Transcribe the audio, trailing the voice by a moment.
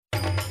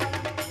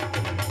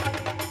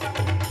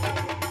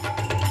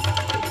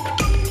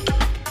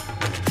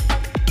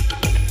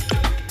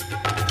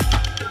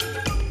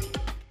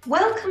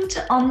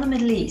to On the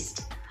Middle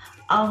East,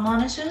 Al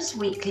Monitor's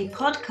weekly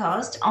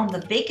podcast on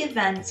the big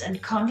events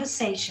and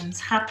conversations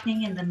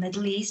happening in the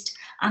Middle East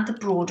and the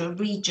broader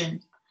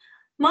region.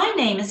 My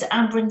name is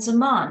Ambryn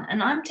Zaman,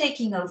 and I'm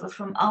taking over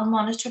from Al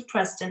Monitor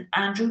President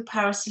Andrew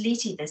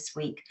Parasiliti this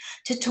week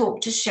to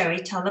talk to Sherry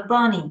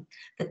Talabani,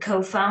 the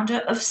co-founder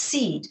of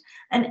SEED,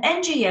 an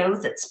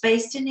NGO that's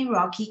based in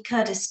Iraqi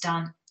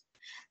Kurdistan.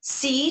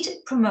 SEED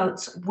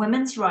promotes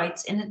women's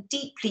rights in a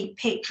deeply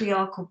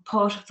patriarchal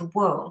part of the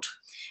world.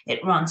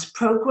 It runs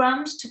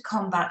programs to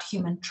combat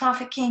human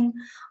trafficking,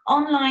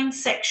 online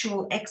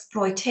sexual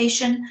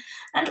exploitation,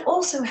 and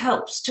also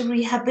helps to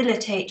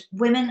rehabilitate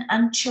women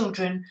and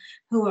children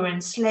who were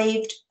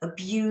enslaved,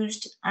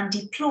 abused, and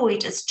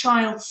deployed as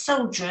child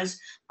soldiers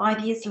by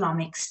the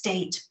Islamic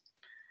State.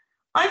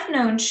 I've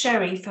known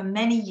Sherry for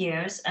many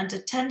years and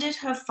attended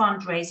her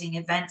fundraising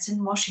events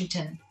in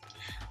Washington.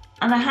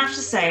 And I have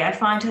to say, I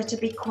find her to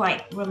be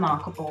quite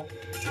remarkable.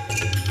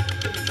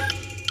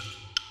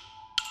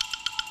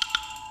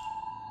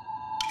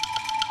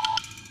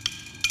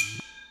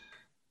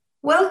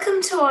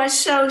 Welcome to our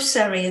show,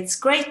 Sherry. It's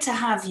great to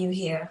have you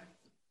here.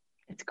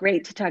 It's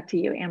great to talk to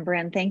you,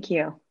 Ambryn. Thank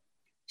you.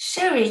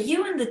 Sherry,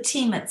 you and the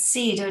team at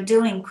SEED are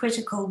doing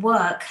critical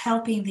work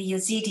helping the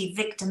Yazidi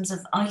victims of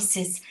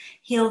ISIS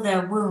heal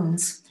their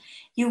wounds.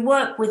 You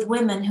work with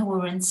women who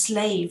were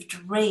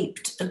enslaved,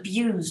 raped,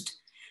 abused.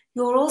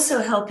 You're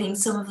also helping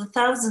some of the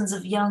thousands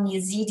of young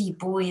Yazidi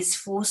boys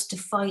forced to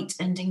fight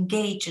and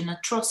engage in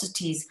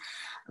atrocities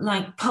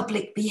like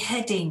public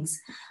beheadings.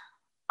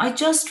 I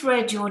just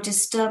read your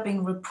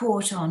disturbing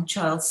report on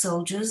child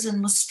soldiers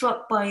and was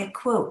struck by a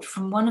quote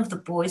from one of the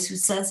boys who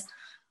says,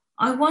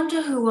 "I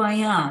wonder who I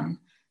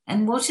am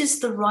and what is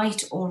the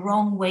right or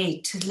wrong way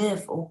to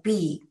live or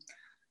be."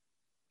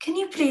 Can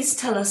you please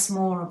tell us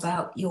more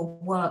about your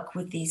work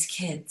with these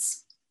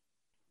kids?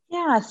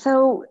 Yeah,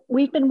 so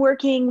we've been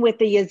working with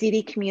the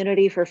Yazidi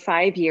community for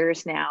 5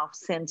 years now,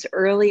 since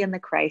early in the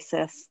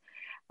crisis,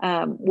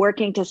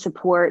 working to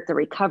support the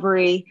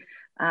recovery,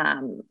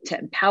 to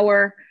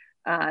empower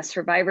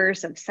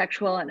survivors of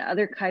sexual and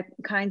other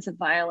kinds of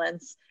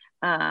violence.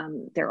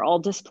 They're all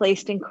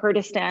displaced in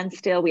Kurdistan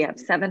still. We have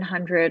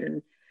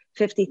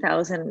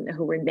 750,000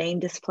 who remain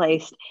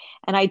displaced.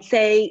 And I'd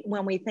say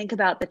when we think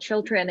about the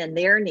children and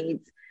their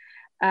needs,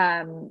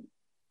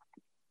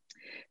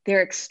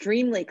 they're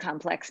extremely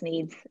complex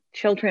needs.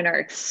 Children are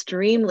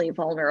extremely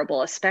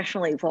vulnerable,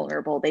 especially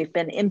vulnerable. They've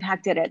been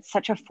impacted at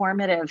such a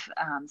formative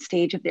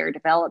stage of their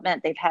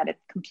development. They've had a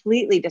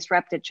completely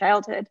disrupted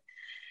childhood,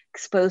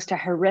 exposed to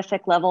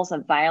horrific levels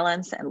of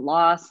violence and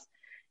loss.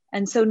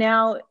 And so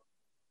now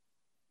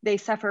they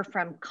suffer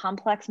from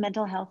complex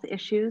mental health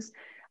issues,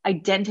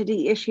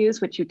 identity issues,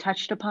 which you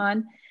touched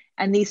upon.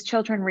 And these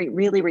children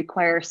really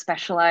require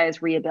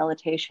specialized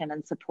rehabilitation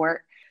and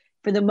support.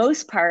 For the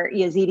most part,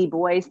 Yazidi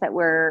boys that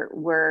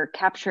were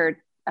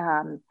captured,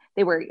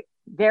 they were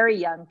very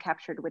young,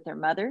 captured with their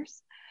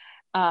mothers,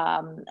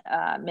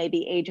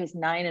 maybe ages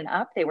 9 and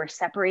up. They were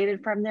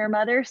separated from their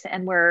mothers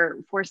and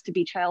were forced to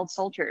be child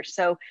soldiers.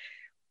 So,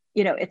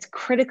 you know, it's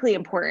critically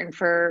important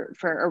for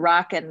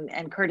Iraq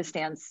and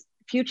Kurdistan's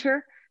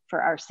future,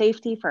 for our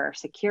safety, for our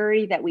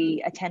security, that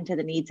we attend to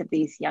the needs of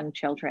these young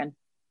children.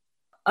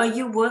 Are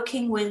you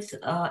working with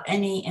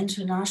any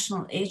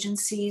international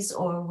agencies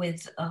or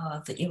with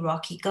the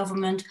Iraqi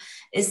government?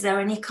 Is there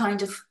any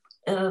kind of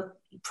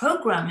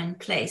program in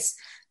place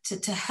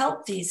to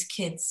help these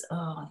kids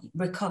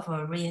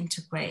recover,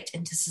 reintegrate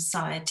into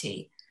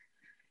society?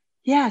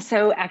 Yeah,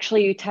 so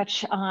actually you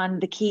touch on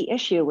the key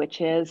issue,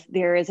 which is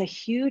there is a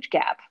huge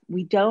gap.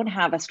 We don't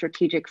have a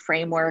strategic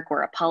framework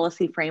or a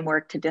policy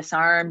framework to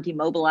disarm,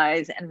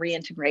 demobilize, and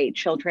reintegrate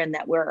children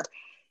that were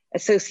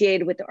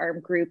associated with the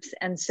armed groups.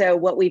 And so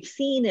what we've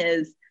seen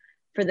is,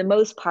 for the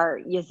most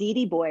part,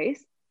 Yazidi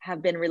boys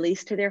have been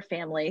released to their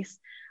families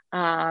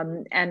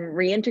and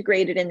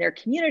reintegrated in their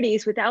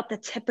communities without the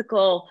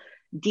typical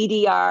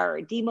DDR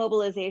or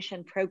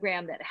demobilization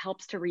program that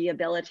helps to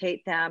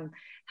rehabilitate them,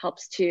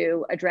 helps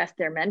to address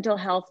their mental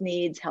health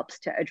needs, helps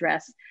to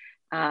address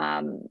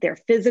their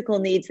physical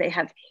needs. They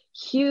have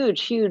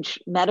huge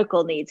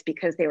medical needs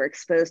because they were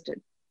exposed to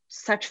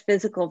such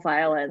physical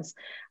violence,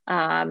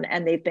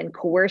 and they've been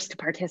coerced to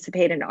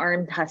participate in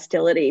armed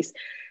hostilities.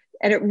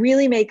 And it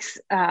really makes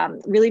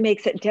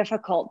it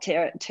difficult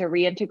to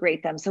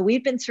reintegrate them. So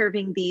we've been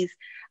serving these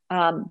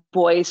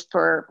boys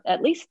for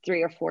at least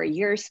 3 or 4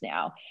 years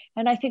now.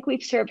 And I think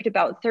we've served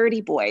about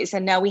 30 boys.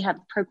 And now we have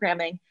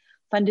programming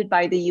funded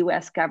by the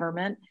US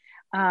government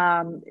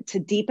to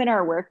deepen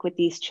our work with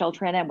these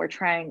children. And we're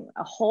trying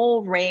a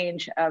whole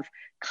range of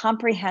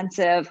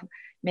comprehensive,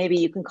 maybe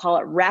you can call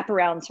it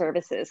wraparound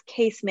services,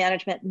 case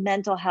management,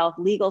 mental health,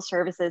 legal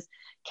services,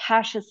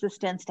 cash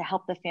assistance to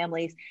help the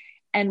families.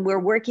 And we're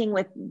working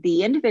with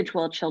the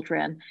individual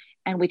children,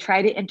 and we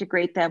try to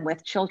integrate them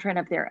with children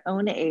of their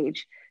own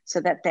age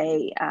so that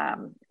they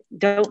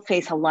don't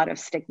face a lot of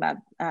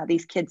stigma.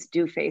 These kids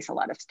do face a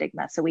lot of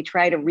stigma. So we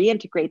try to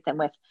reintegrate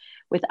them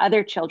with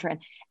other children.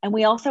 And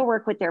we also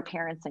work with their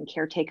parents and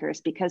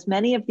caretakers, because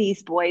many of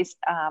these boys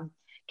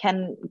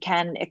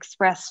can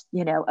express,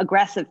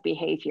 aggressive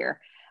behavior,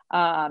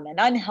 and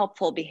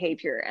unhelpful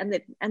behavior, and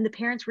the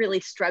parents really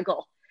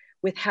struggle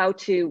with how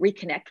to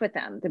reconnect with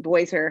them. The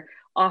boys are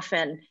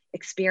often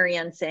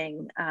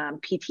experiencing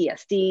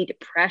PTSD,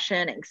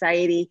 depression,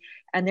 anxiety,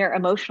 and they're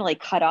emotionally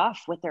cut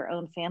off with their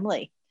own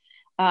family.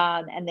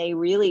 And they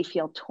really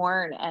feel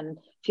torn and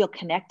feel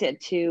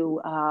connected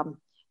to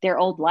their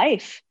old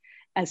life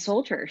as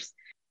soldiers.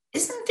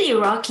 Isn't the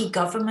Iraqi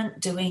government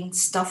doing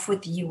stuff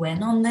with the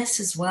UN on this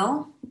as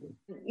well?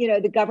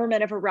 The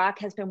government of Iraq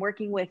has been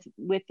working with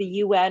the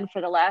UN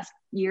for the last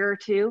year or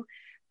two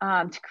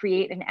to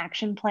create an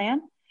action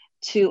plan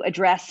to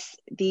address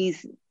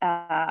these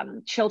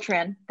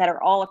children that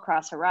are all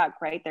across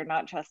Iraq, right? They're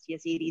not just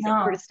Yazidis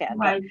in Kurdistan,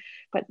 right.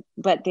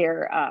 but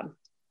they're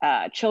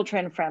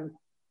children from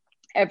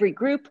every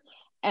group,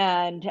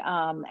 and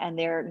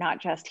they're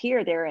not just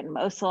here. They're in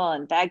Mosul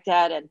and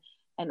Baghdad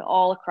and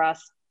all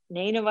across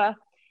Nineveh,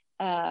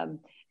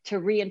 to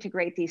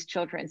reintegrate these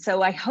children.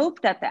 So I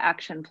hope that the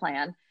action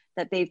plan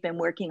that they've been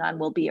working on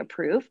will be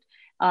approved.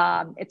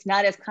 It's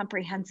not as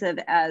comprehensive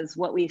as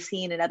what we've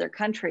seen in other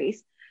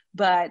countries,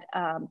 but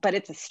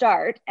it's a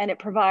start, and it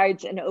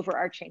provides an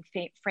overarching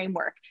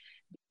framework.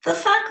 The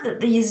fact that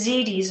the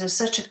Yazidis are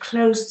such a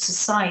closed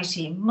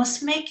society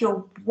must make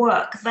your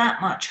work that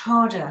much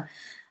harder,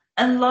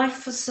 and life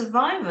for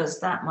survivors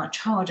that much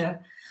harder.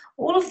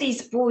 All of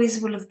these boys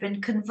will have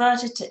been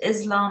converted to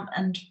Islam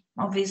and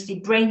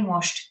obviously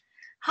brainwashed.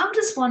 How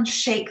does one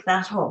shake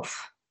that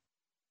off?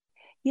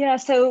 Yeah,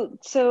 so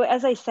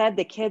as I said,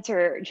 the kids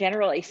are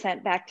generally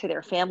sent back to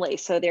their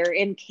families. So they're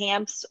in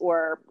camps,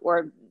 or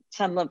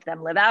some of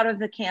them live out of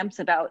the camps.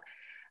 About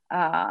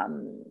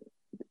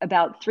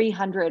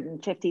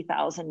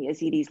 350,000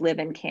 Yazidis live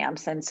in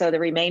camps, and so the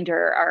remainder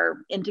are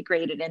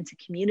integrated into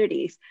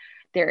communities.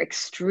 They're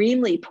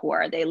extremely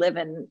poor. They live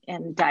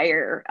in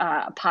dire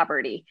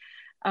poverty.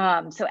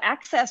 So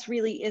access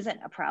really isn't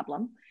a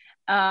problem.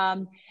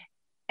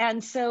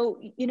 And so,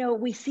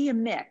 we see a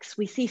mix.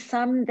 We see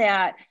some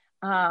that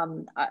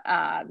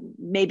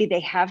maybe they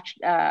have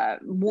a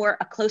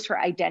closer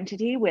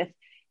identity with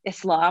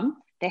Islam.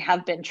 They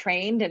have been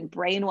trained and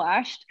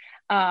brainwashed.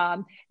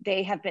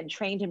 They have been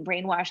trained and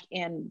brainwashed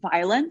in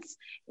violence,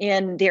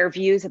 in their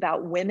views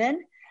about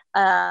women,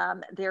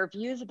 their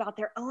views about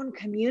their own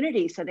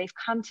community. So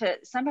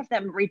some of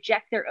them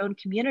reject their own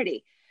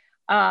community.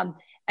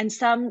 And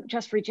some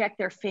just reject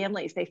their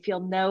families. They feel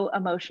no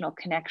emotional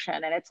connection.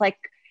 And it's like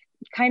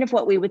kind of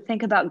what we would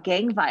think about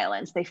gang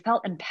violence. They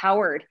felt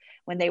empowered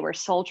when they were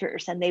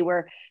soldiers, and they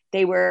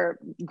were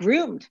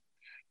groomed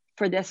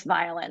for this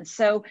violence.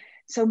 So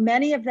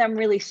many of them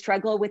really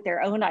struggle with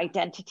their own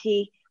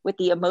identity, with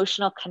the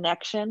emotional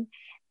connection.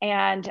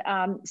 And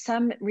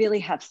some really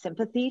have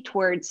sympathy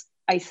towards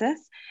ISIS,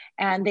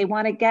 and they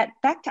want to get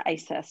back to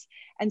ISIS.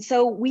 And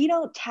so we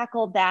don't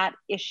tackle that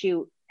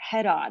issue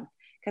head on,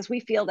 because we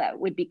feel that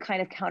would be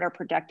kind of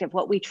counterproductive.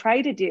 What we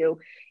try to do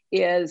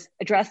is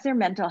address their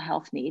mental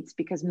health needs,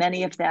 because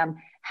many of them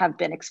have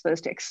been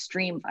exposed to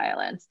extreme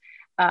violence.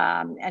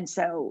 And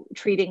so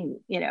treating,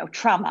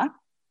 trauma.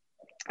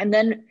 And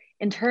then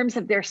in terms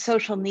of their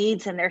social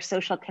needs and their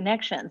social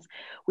connections,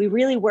 we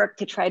really work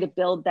to try to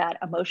build that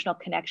emotional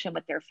connection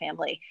with their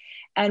family.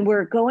 And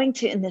we're going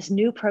to, in this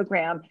new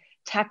program,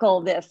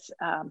 tackle this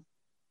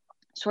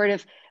sort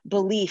of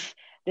belief,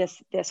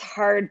 this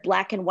hard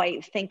black and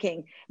white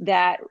thinking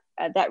that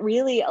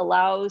really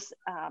allows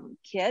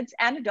kids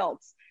and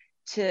adults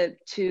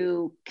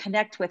to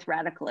connect with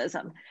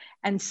radicalism.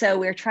 And so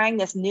we're trying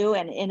this new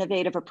and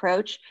innovative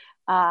approach,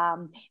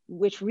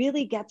 which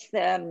really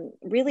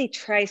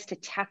tries to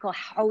tackle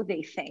how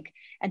they think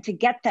and to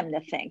get them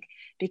to think.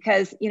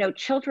 Because,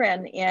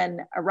 children in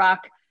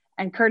Iraq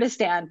and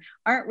Kurdistan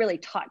aren't really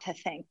taught to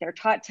think. They're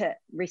taught to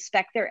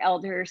respect their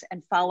elders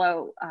and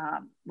follow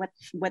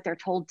what they're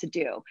told to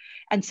do.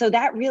 And so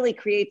that really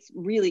creates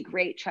really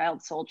great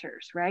child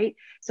soldiers, right?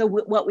 So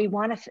what we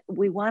want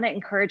to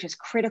encourage is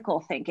critical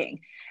thinking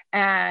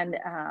and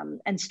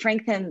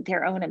strengthen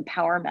their own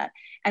empowerment.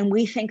 And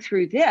we think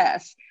through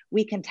this,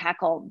 we can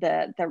tackle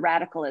the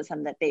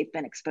radicalism that they've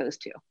been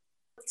exposed to.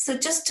 So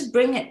just to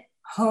bring it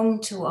home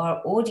to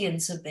our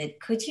audience a bit,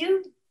 could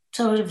you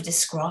sort of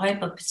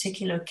describe a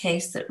particular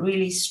case that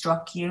really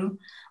struck you,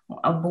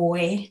 a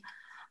boy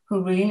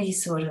who really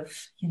sort of,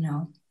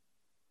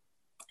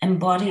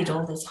 embodied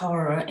all this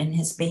horror in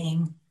his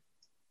being?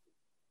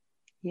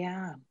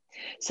 Yeah.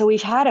 So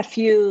we've had a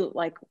few,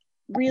 like,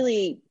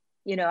 really,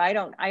 I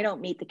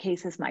don't meet the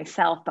cases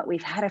myself, but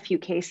we've had a few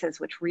cases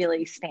which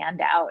really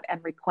stand out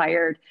and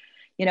required,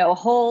 a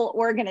whole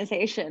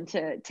organization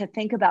to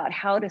think about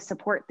how to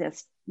support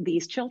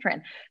these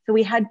children. So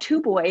we had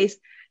two boys.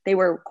 They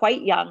were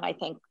quite young, I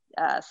think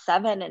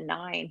 7 and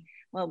 9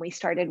 when we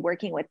started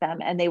working with them,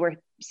 and they were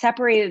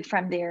separated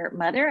from their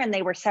mother, and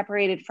they were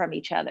separated from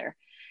each other.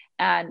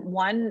 And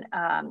one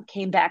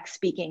came back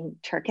speaking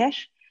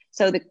Turkish.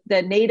 So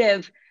the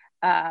native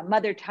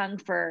mother tongue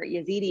for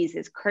Yazidis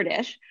is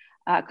Kurdish,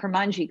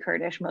 Kurmanji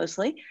Kurdish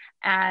mostly,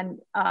 and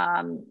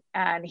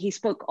he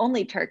spoke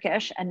only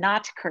Turkish and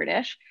not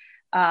Kurdish.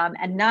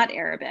 and not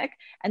Arabic.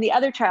 And the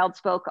other child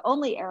spoke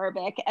only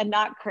Arabic and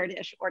not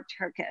Kurdish or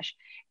Turkish.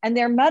 And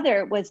their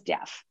mother was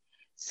deaf.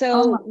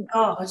 Oh my So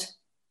God.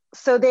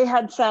 so they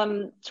had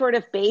some sort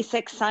of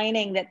basic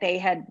signing that they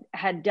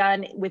had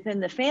done within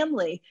the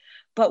family,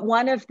 but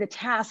one of the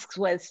tasks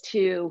was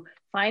to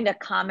find a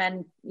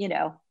common,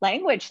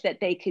 language that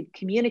they could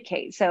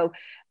communicate. So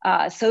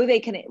they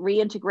can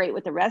reintegrate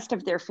with the rest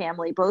of their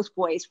family. Both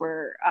boys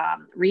were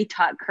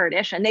retaught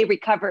Kurdish, and they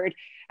recovered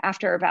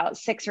after about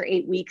 6 or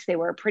 8 weeks. They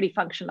were pretty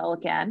functional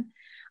again.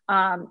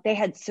 They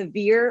had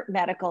severe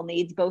medical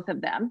needs, both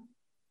of them.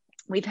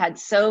 We've had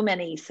so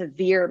many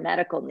severe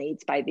medical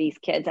needs by these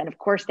kids. And of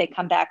course, they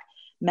come back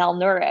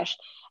malnourished.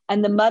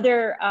 And the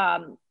mother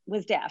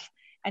was deaf,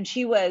 and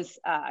she was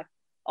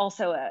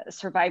also a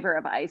survivor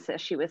of ISIS.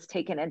 She was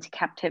taken into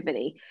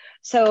captivity.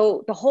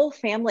 So the whole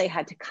family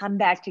had to come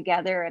back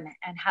together and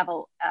have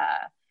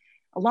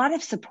a lot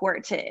of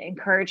support to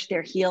encourage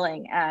their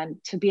healing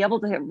and to be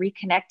able to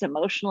reconnect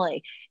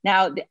emotionally.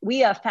 Now, we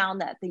have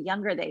found that the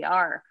younger they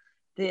are,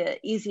 the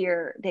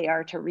easier they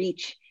are to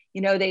reach.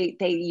 They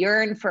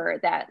yearn for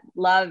that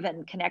love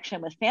and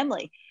connection with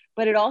family,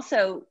 but it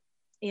also,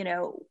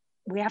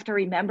 we have to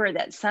remember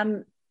that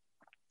some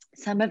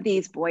of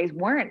these boys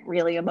weren't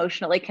really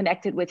emotionally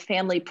connected with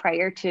family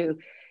prior to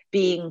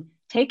being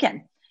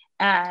taken,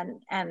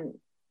 and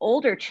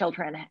older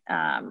children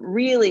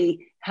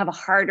really have a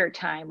harder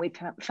time. We've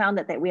found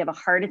that we have a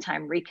harder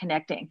time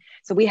reconnecting.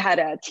 So we had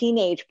a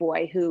teenage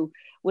boy who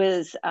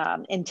was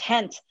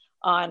intent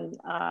on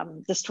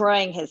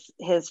destroying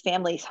his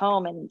family's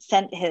home and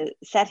set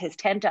his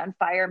tent on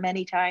fire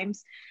many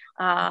times,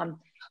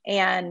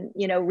 and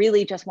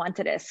really just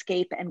wanted to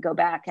escape and go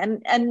back.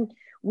 And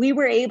we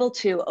were able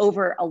to,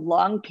 over a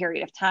long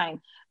period of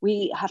time,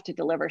 we have to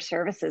deliver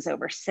services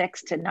over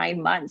 6 to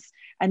 9 months,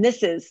 and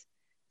this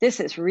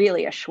is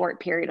really a short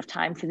period of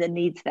time for the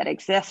needs that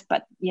exist.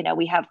 But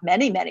we have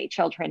many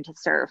children to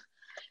serve,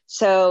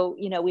 so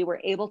we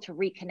were able to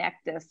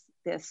reconnect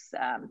this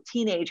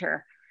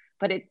teenager.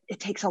 But it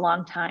takes a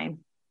long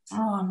time.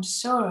 Oh, I'm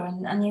sure.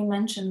 And you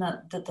mentioned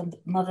that the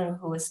mother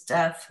who was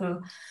deaf,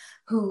 who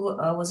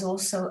was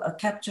also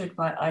captured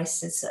by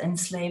ISIS,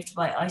 enslaved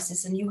by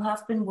ISIS, and you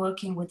have been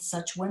working with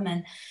such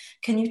women.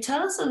 Can you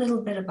tell us a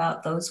little bit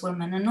about those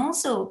women? And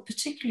also,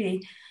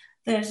 particularly,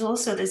 there's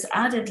also this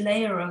added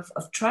layer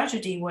of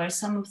tragedy where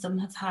some of them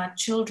have had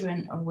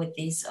children with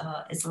these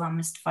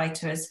Islamist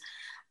fighters,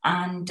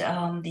 and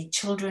the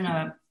children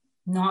are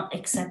not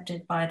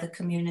accepted by the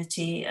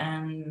community,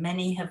 and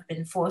many have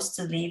been forced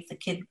to leave the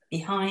kid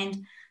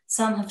behind.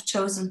 Some have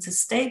chosen to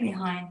stay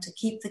behind to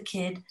keep the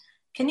kid.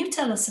 Can you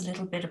tell us a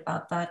little bit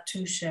about that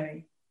too,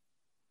 Sherry?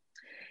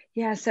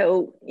 Yeah,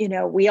 so,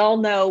 we all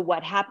know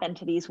what happened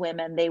to these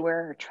women. They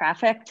were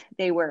trafficked,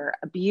 they were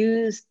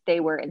abused,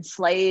 they were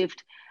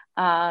enslaved,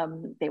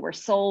 they were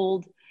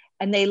sold,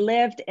 and they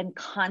lived in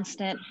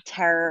constant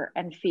terror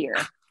and fear.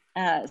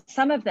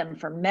 Some of them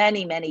for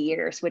many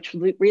years, which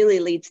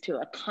really leads to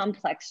a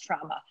complex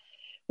trauma,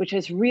 which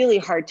is really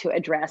hard to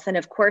address. And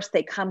of course,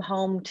 they come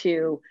home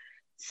to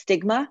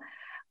stigma.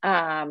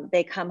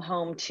 They come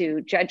home to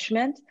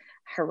judgment,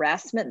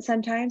 harassment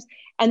sometimes.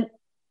 And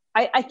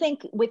I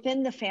think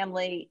within the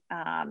family,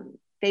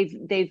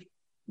 they've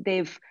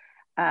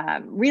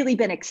really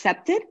been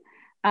accepted,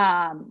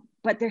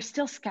 but there's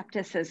still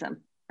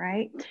skepticism,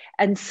 right?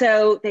 And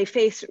so they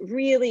face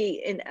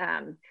really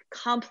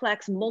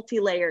complex,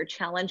 multi-layered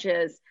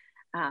challenges,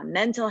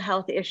 mental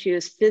health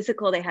issues,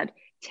 physical. They had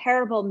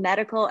terrible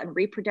medical and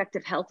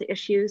reproductive health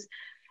issues,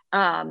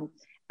 and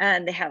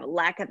they have a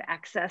lack of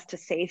access to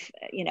safe,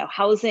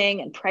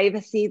 housing and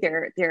privacy.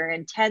 They're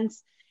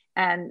intense,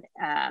 and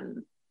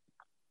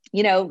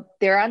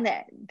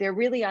they're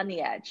really on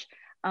the edge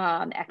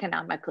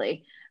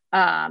economically.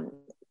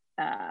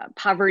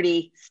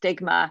 Poverty,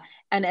 stigma,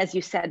 and as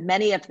you said,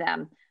 many of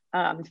them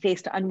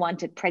faced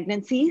unwanted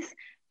pregnancies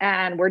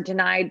and were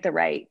denied the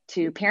right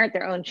to parent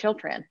their own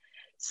children.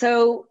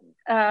 So,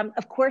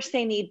 of course,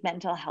 they need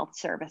mental health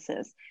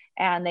services,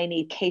 and they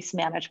need case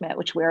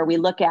management, where we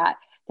look at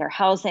their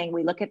housing,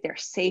 we look at their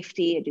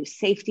safety, do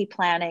safety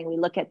planning, we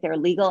look at their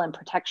legal and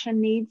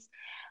protection needs,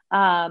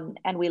 and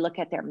we look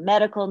at their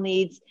medical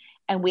needs,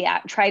 and we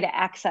try to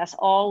access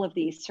all of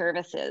these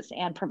services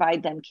and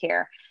provide them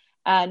care.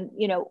 And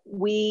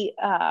we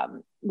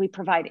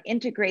provide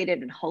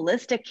integrated and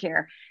holistic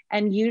care,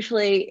 and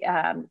usually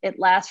it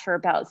lasts for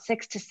about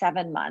 6 to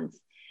 7 months.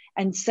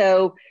 And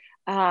so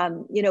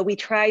we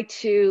try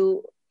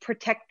to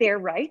protect their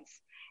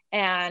rights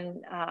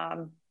and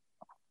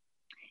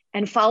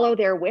follow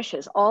their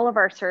wishes. All of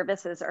our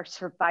services are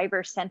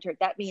survivor centered.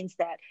 That means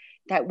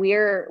that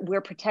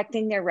we're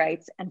protecting their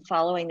rights and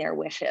following their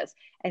wishes.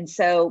 And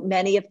so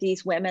many of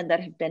these women that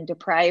have been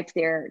deprived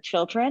their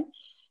children,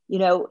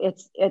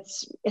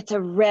 it's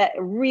a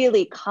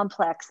really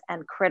complex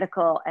and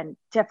critical and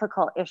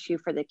difficult issue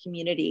for the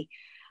community.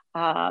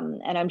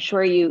 And I'm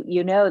sure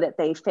you know that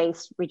they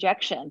face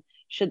rejection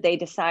should they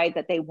decide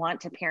that they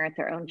want to parent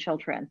their own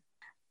children.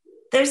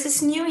 there's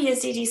this new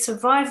Yazidi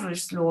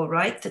survivors law,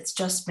 right, that's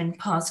just been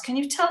passed. Can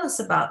you tell us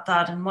about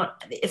that and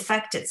what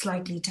effect it's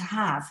likely to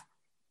have?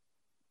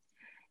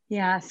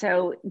 Yeah,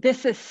 so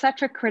this is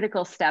such a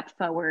critical step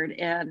forward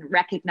in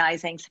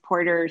recognizing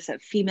supporters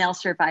of female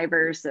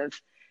survivors of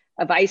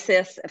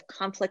ISIS, of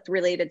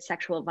conflict-related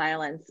sexual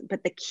violence.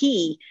 But the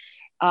key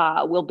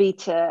will be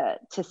to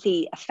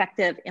see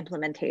effective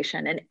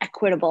implementation and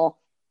equitable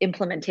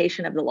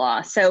implementation of the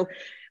law. So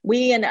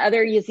we and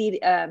other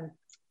Yazidi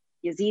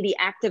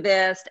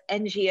activists,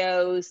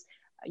 NGOs,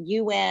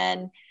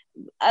 UN,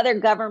 other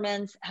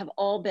governments have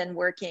all been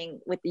working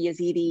with the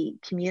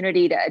Yazidi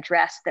community to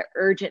address the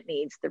urgent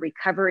needs, the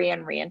recovery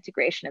and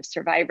reintegration of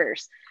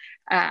survivors.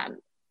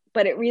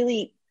 But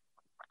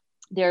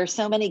there are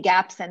so many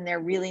gaps, and there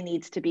really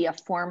needs to be a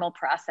formal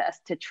process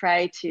to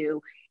try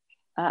to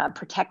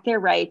protect their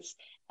rights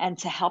and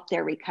to help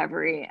their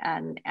recovery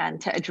and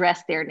to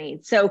address their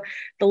needs. So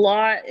the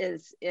law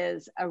is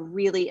a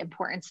really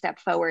important step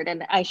forward.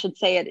 And I should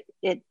say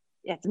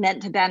it's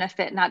meant to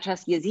benefit not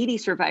just Yazidi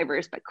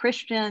survivors, but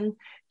Christian,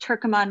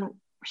 Turkoman,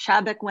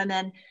 Shabak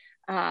women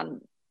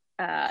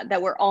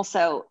that were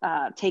also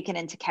taken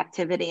into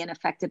captivity and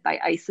affected by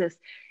ISIS.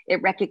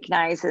 It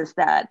recognizes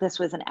that this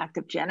was an act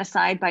of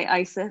genocide by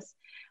ISIS.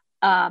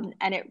 And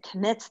it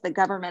commits the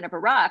government of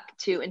Iraq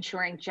to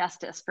ensuring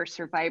justice for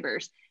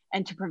survivors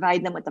and to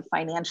provide them with the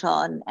financial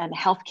and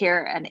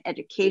healthcare and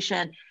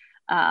education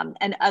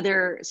and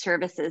other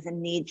services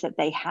and needs that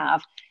they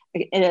have,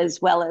 as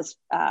well as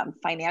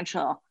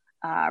financial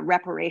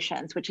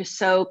reparations, which is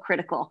so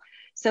critical.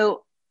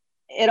 So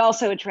it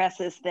also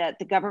addresses that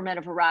the government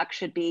of Iraq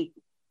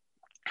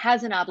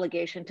has an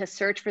obligation to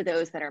search for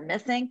those that are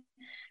missing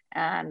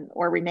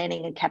or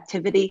remaining in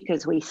captivity,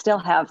 because we still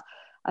have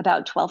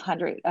about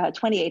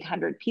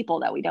 2,800 people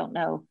that we don't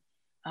know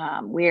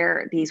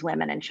where these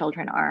women and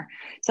children are.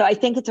 So I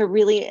think it's a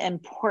really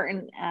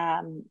important,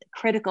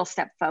 critical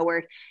step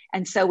forward.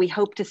 And so we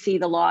hope to see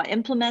the law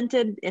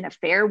implemented in a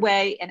fair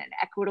way, in an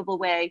equitable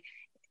way,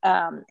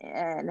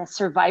 in a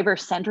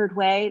survivor-centered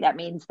way. That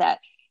means that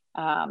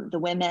the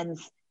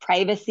women's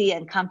privacy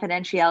and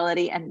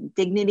confidentiality and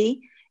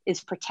dignity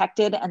is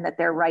protected and that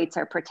their rights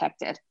are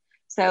protected.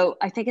 So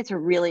I think it's a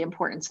really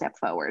important step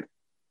forward.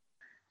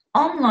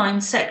 Online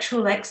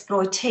sexual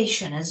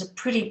exploitation is a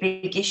pretty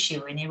big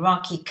issue in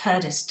Iraqi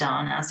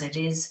Kurdistan, as it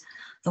is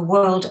the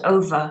world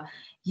over.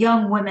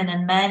 Young women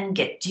and men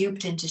get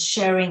duped into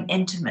sharing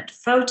intimate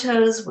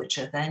photos, which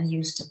are then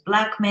used to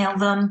blackmail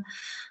them.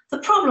 The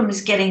problem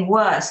is getting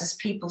worse as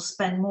people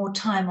spend more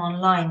time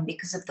online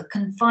because of the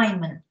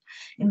confinement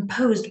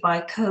imposed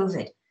by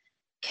COVID.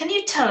 Can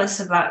you tell us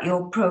about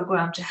your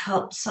program to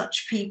help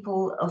such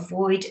people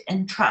avoid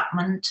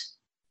entrapment?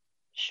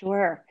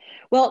 Sure.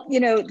 Well,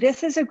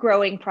 this is a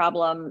growing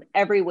problem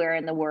everywhere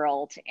in the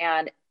world,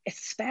 and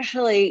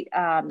especially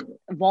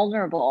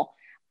vulnerable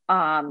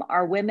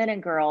are women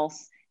and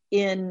girls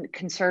in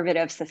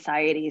conservative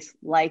societies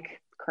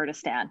like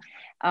Kurdistan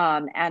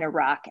and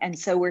Iraq. And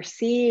so we're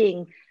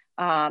seeing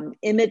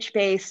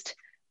image-based,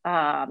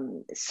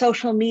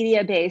 social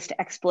media-based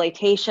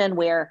exploitation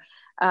where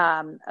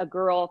a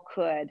girl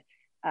could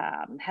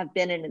have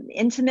been in an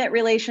intimate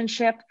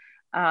relationship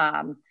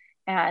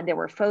and there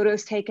were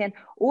photos taken,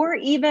 or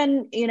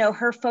even,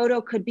 her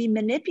photo could be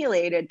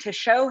manipulated to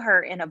show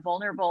her in a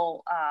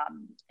vulnerable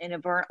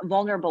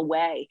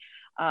way,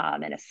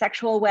 in a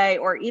sexual way,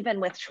 or even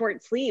with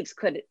short sleeves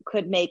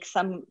could make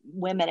some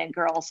women and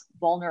girls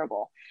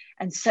vulnerable.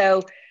 And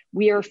so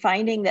we are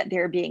finding that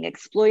they're being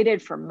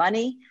exploited for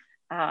money,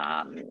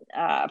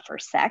 for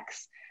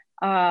sex.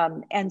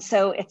 And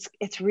so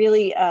it's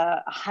really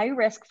a high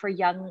risk for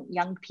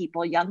young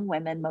people, young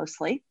women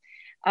mostly.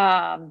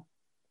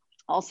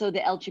 Also, the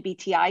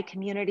LGBTI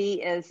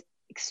community is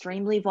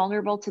extremely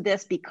vulnerable to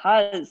this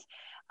because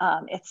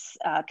it's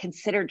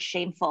considered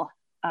shameful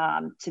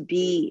to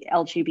be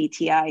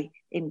LGBTI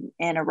in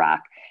Iraq.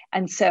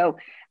 And so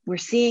we're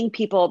seeing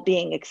people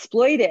being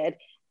exploited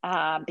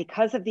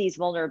because of these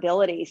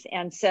vulnerabilities.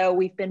 And so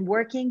we've been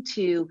working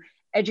to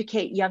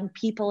educate young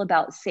people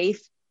about safe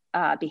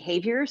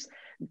behaviors,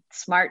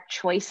 smart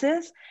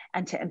choices,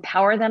 and to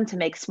empower them to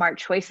make smart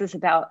choices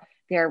about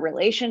their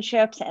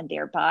relationships and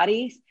their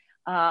bodies.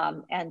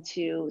 And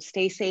to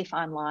stay safe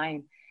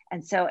online.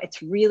 And so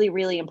it's really,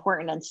 really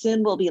important. And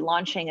soon we'll be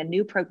launching a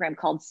new program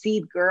called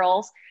Seed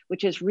Girls,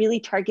 which is really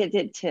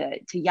targeted to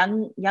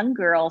young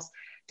girls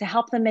to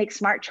help them make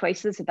smart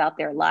choices about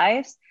their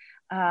lives,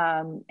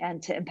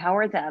 and to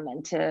empower them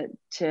and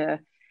to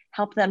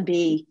help them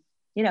be,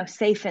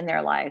 safe in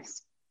their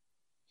lives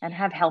and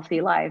have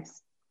healthy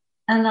lives.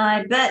 And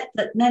I bet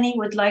that many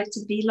would like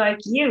to be like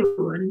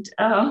you. And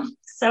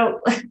so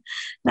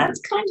that's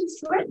kind of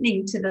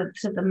threatening to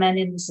the men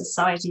in the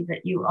society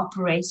that you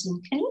operate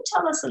in. Can you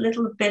tell us a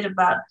little bit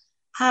about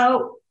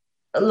how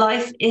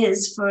life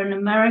is for an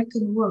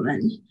American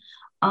woman,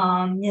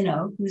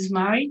 who's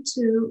married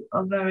to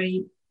a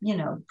very,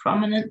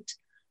 prominent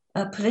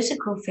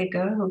political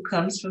figure who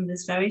comes from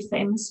this very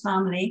famous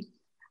family,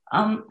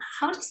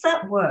 How does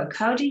that work?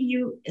 How have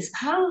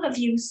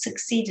you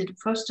succeeded,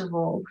 first of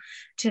all,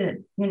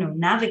 to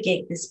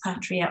navigate this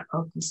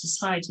patriarchal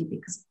society?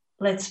 Because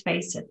let's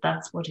face it,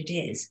 that's what it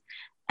is.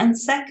 And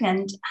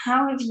second,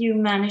 how have you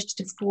managed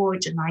to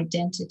forge an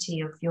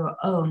identity of your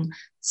own,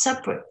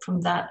 separate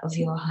from that of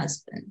your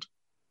husband?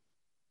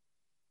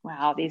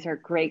 Wow, these are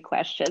great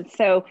questions.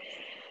 So,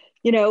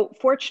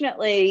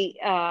 fortunately,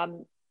 I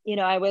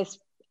was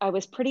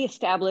pretty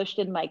established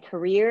in my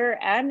career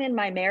and in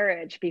my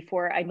marriage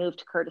before I moved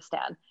to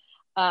Kurdistan,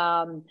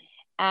 and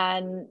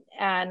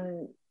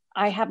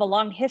I have a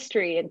long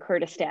history in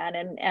Kurdistan,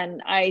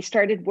 and I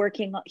started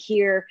working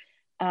here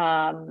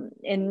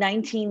in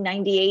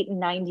 1998 and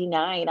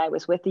 99. I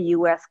was with the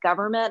U.S.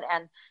 government,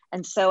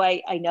 and so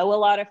I know a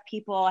lot of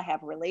people. I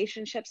have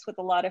relationships with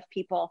a lot of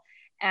people.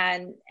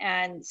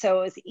 And so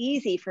it was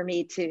easy for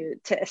me to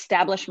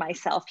establish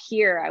myself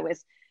here. I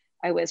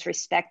was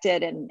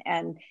respected,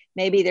 and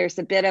maybe there's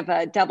a bit of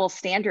a double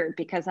standard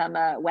because I'm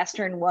a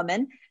Western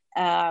woman.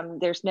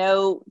 There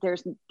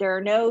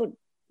are no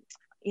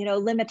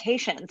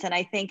limitations, and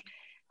I think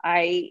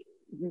I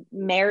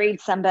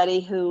married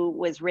somebody who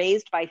was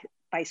raised by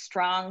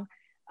strong,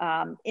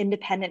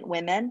 independent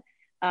women.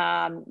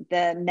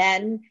 The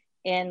men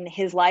in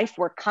his life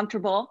were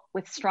comfortable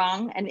with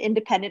strong and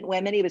independent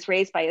women. He was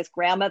raised by his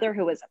grandmother,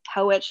 who was a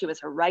poet. She was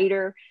a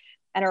writer,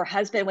 and her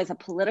husband was a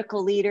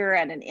political leader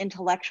and an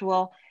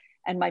intellectual.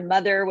 And my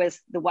mother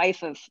was the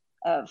wife of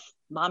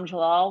Imam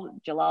Jalal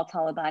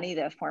Talabani,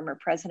 the former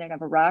president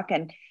of Iraq.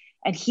 And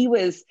he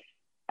was,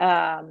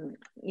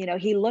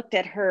 he looked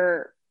at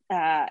her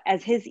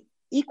as his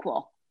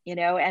equal,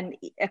 and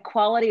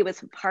equality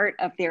was part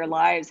of their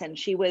lives. And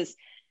she was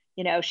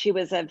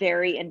a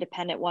very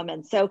independent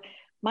woman. So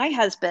my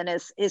husband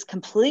is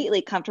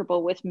completely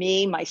comfortable with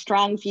me, my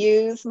strong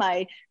views,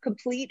 my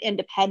complete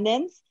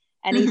independence,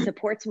 and he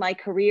supports my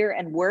career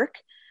and work.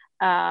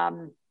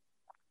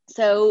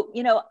 So,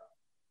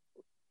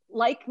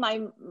 like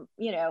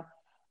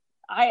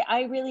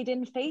I really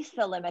didn't face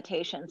the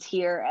limitations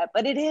here,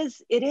 but it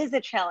is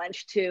a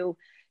challenge to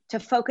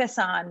focus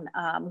on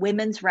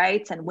women's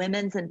rights and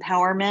women's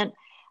empowerment,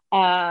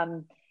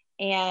 I'm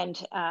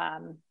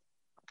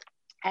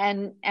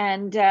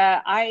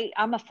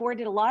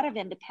afforded a lot of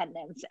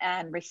independence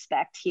and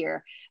respect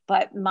here,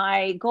 but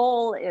my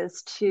goal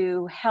is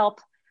to help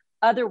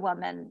other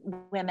women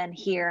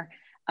here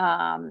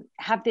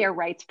have their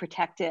rights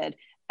protected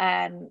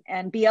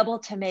and be able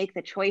to make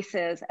the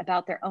choices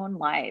about their own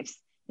lives.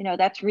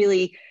 That's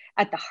really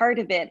at the heart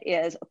of it,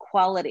 is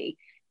equality,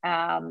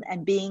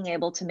 and being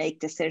able to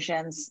make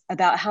decisions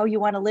about how you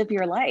want to live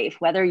your life,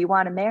 whether you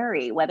want to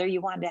marry, whether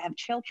you want to have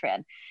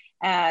children.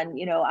 And,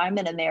 I'm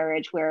in a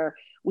marriage where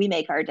we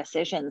make our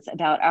decisions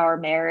about our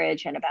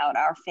marriage and about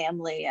our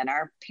family and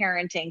our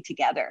parenting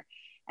together.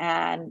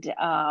 And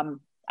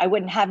I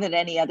wouldn't have it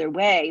any other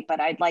way, but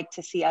I'd like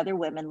to see other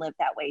women live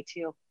that way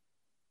too.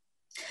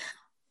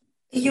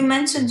 You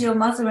mentioned your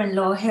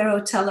mother-in-law, Hero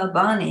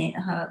Talabani,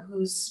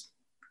 who's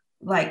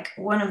like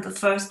one of the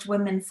first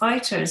women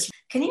fighters.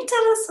 Can you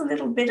tell us a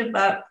little bit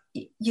about,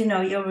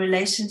 your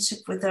relationship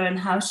with her and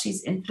how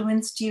she's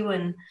influenced you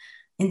and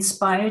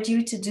inspired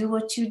you to do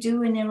what you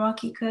do in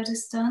Iraqi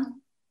Kurdistan?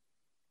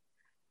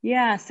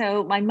 Yeah,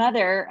 so my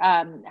mother,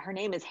 her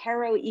name is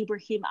Hero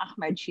Ibrahim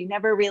Ahmed. She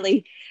never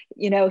really,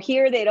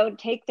 here they don't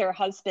take their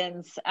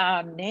husband's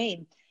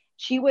name.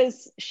 She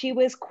was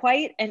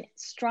quite a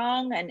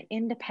strong and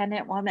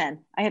independent woman.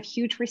 I have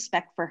huge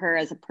respect for her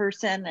as a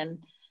person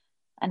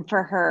and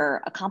for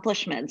her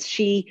accomplishments.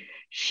 She,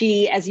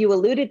 as you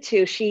alluded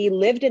to, she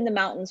lived in the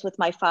mountains with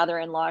my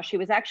father-in-law. She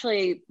was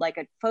actually like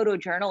a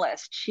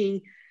photojournalist.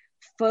 She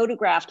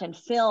photographed and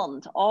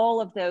filmed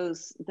all of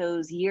those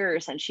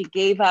years, and she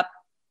gave up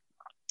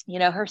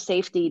her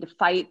safety to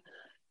fight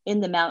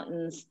in the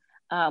mountains,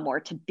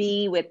 or to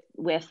be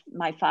with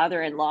my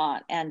father-in-law,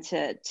 and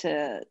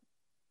to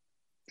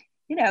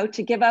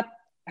give up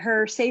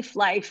her safe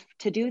life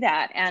to do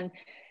that. And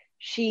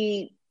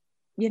she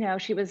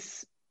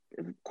was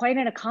quite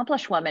an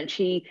accomplished woman.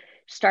 She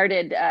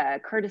started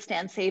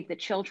Kurdistan Save the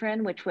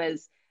Children, which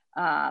was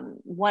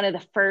one of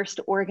the first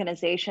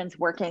organizations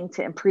working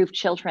to improve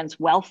children's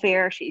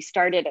welfare. She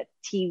started a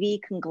TV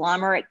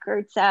conglomerate,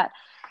 Kurdsat.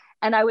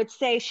 And I would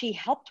say she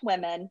helped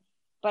women,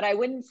 but I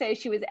wouldn't say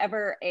she was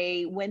ever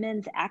a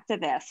women's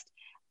activist,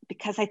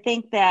 because I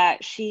think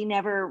that she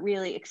never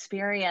really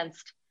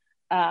experienced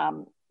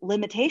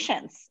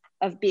limitations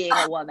of being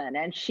a woman.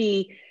 And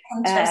she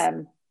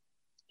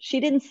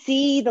didn't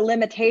see the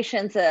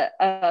limitations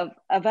of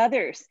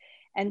others.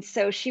 And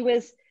so she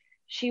was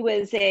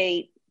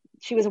a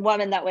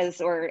woman that was,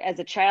 or as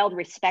a child,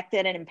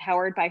 respected and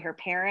empowered by her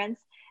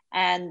parents.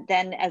 And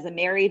then as a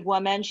married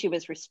woman, she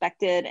was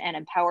respected and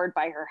empowered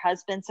by her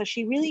husband. So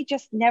she really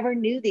just never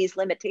knew these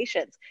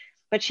limitations,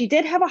 but she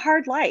did have a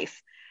hard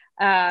life.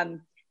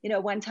 One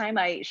time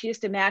she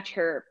used to match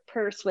her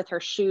purse with her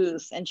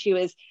shoes, and she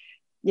was,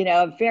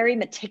 a very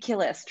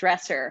meticulous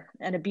dresser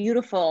and a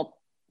beautiful,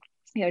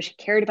 she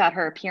cared about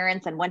her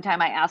appearance. And one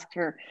time I asked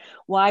her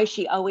why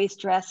she always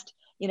dressed,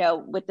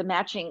 with the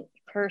matching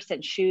purse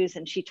and shoes.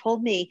 And she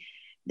told me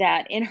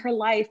that in her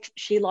life,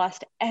 she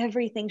lost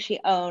everything she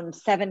owned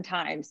 7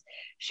 times.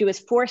 She was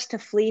forced to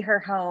flee her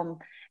home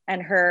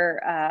and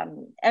her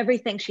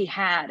everything she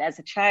had as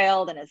a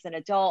child and as an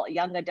adult,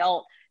 young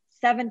adult,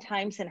 7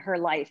 times in her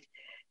life.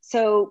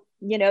 So,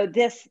 she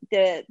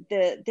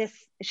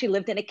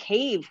lived in a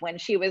cave when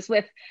she was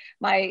with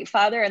my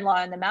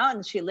father-in-law in the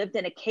mountains. She lived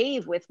in a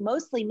cave with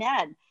mostly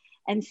men.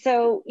 And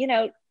so,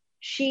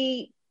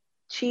 she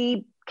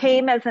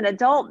came as an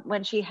adult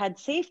when she had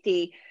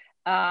safety,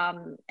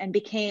 and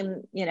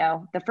became,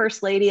 the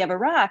first lady of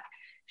Iraq.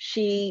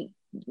 She,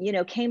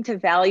 came to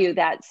value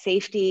that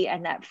safety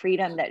and that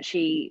freedom that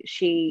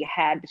she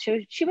had.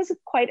 She was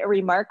quite a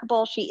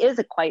remarkable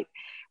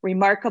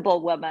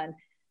woman.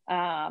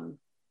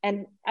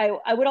 And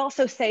I would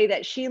also say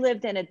that she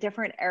lived in a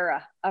different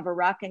era of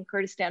Iraq and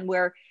Kurdistan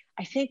where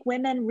I think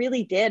women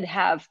really did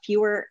have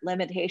fewer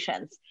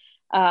limitations.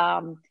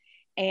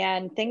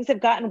 And things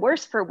have gotten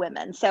worse for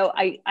women. So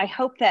I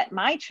hope that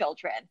my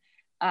children,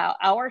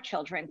 our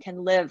children,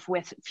 can live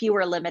with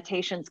fewer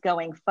limitations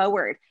going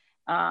forward.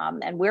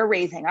 And we're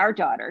raising our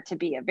daughter to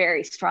be a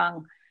very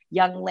strong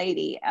young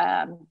lady.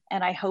 And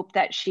I hope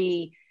that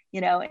she,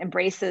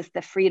 embraces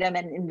the freedom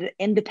and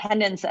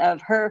independence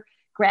of her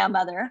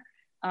grandmother.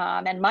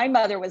 And my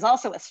mother was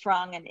also a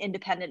strong and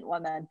independent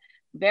woman,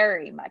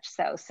 very much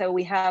so. So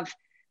we have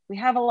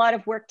a lot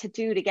of work to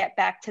do to get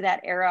back to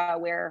that era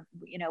where,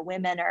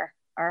 women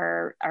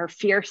are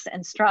fierce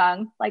and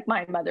strong, like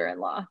my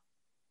mother-in-law.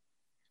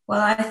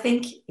 Well, I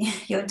think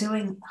you're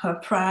doing her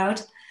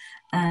proud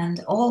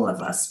and all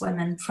of us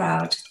women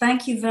proud.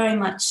 Thank you very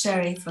much,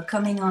 Sherry, for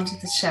coming onto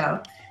the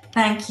show.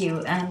 Thank you,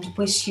 and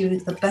wish you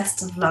the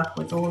best of luck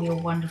with all your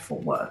wonderful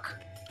work.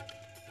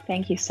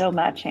 Thank you so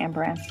much,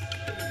 Ambrin.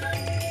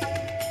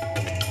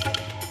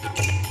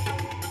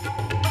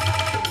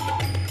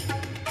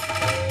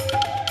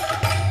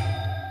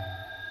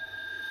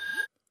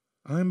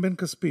 I'm Ben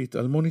Caspit,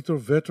 Al Monitor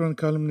veteran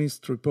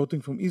columnist reporting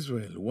from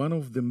Israel, one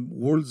of the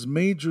world's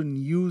major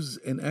news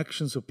and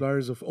action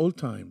suppliers of all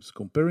times,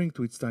 comparing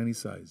to its tiny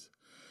size.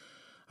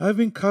 I've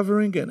been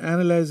covering and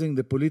analyzing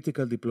the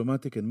political,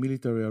 diplomatic, and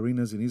military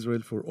arenas in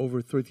Israel for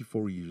over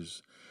 34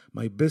 years.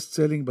 My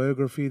best-selling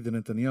biography, The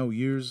Netanyahu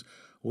Years,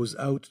 was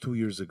out 2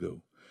 years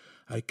ago.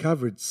 I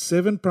covered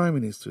 7 prime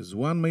ministers,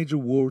 1 major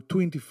war, 2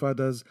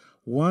 intifadas,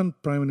 1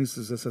 prime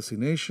minister's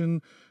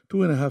assassination,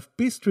 2.5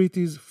 peace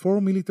treaties,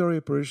 4 military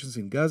operations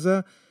in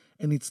Gaza,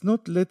 and it's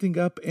not letting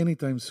up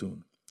anytime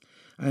soon.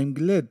 I'm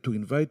glad to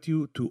invite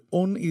you to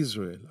On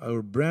Israel,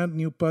 our brand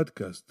new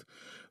podcast,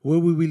 where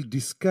we will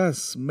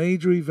discuss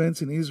major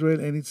events in Israel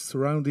and its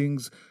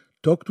surroundings,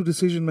 talk to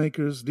decision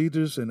makers,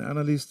 leaders, and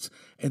analysts,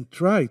 and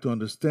try to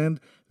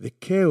understand the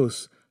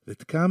chaos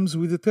that comes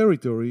with the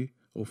territory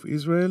of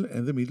Israel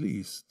and the Middle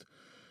East.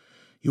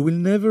 You will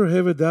never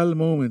have a dull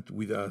moment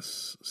with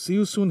us. See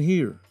you soon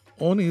here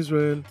on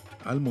Israel,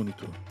 Al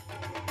Monitor.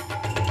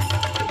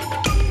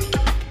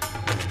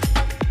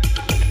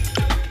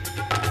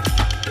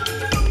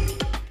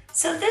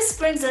 So this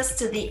brings us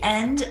to the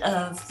end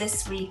of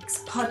this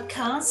week's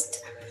podcast.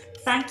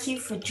 Thank you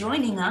for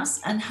joining us,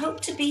 and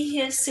hope to be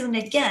here soon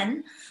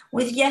again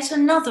with yet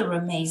another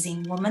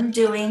amazing woman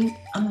doing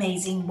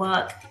amazing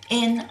work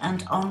in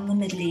and on the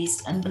Middle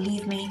East. And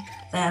believe me,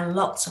 there are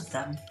lots of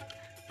them.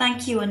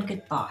 Thank you and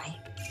goodbye.